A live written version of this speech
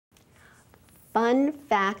Fun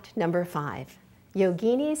fact number 5.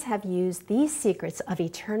 Yoginis have used these secrets of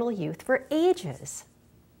eternal youth for ages.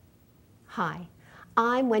 Hi,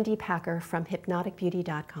 I'm Wendy Packer from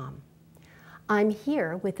hypnoticbeauty.com. I'm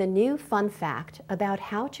here with a new fun fact about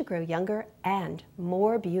how to grow younger and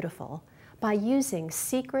more beautiful by using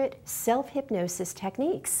secret self-hypnosis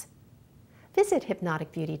techniques. Visit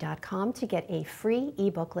hypnoticbeauty.com to get a free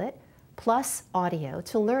ebooklet plus audio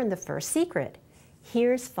to learn the first secret.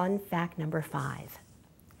 Here's fun fact number 5.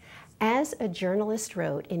 As a journalist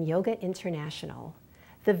wrote in Yoga International,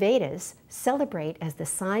 the Vedas celebrate as the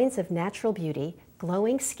signs of natural beauty,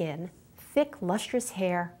 glowing skin, thick, lustrous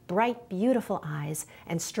hair, bright, beautiful eyes,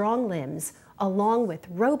 and strong limbs, along with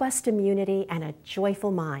robust immunity and a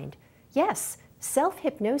joyful mind. Yes,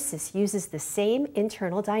 self-hypnosis uses the same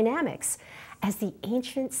internal dynamics as the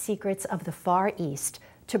ancient secrets of the Far East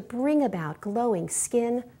to bring about glowing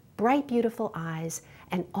skin, bright, beautiful eyes,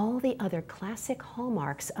 and all the other classic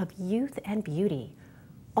hallmarks of youth and beauty.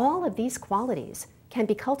 All of these qualities can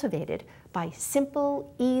be cultivated by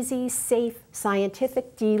simple, easy, safe,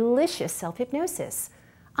 scientific, delicious self-hypnosis.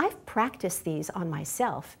 I've practiced these on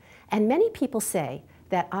myself, and many people say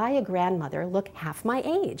that I, a grandmother, look half my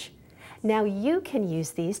age. Now you can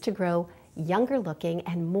use these to grow younger looking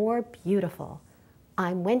and more beautiful.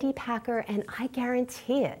 I'm Wendy Packer, and I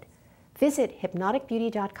guarantee it. Visit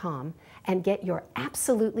hypnoticbeauty.com and get your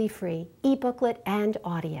absolutely free ebooklet and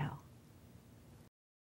audio.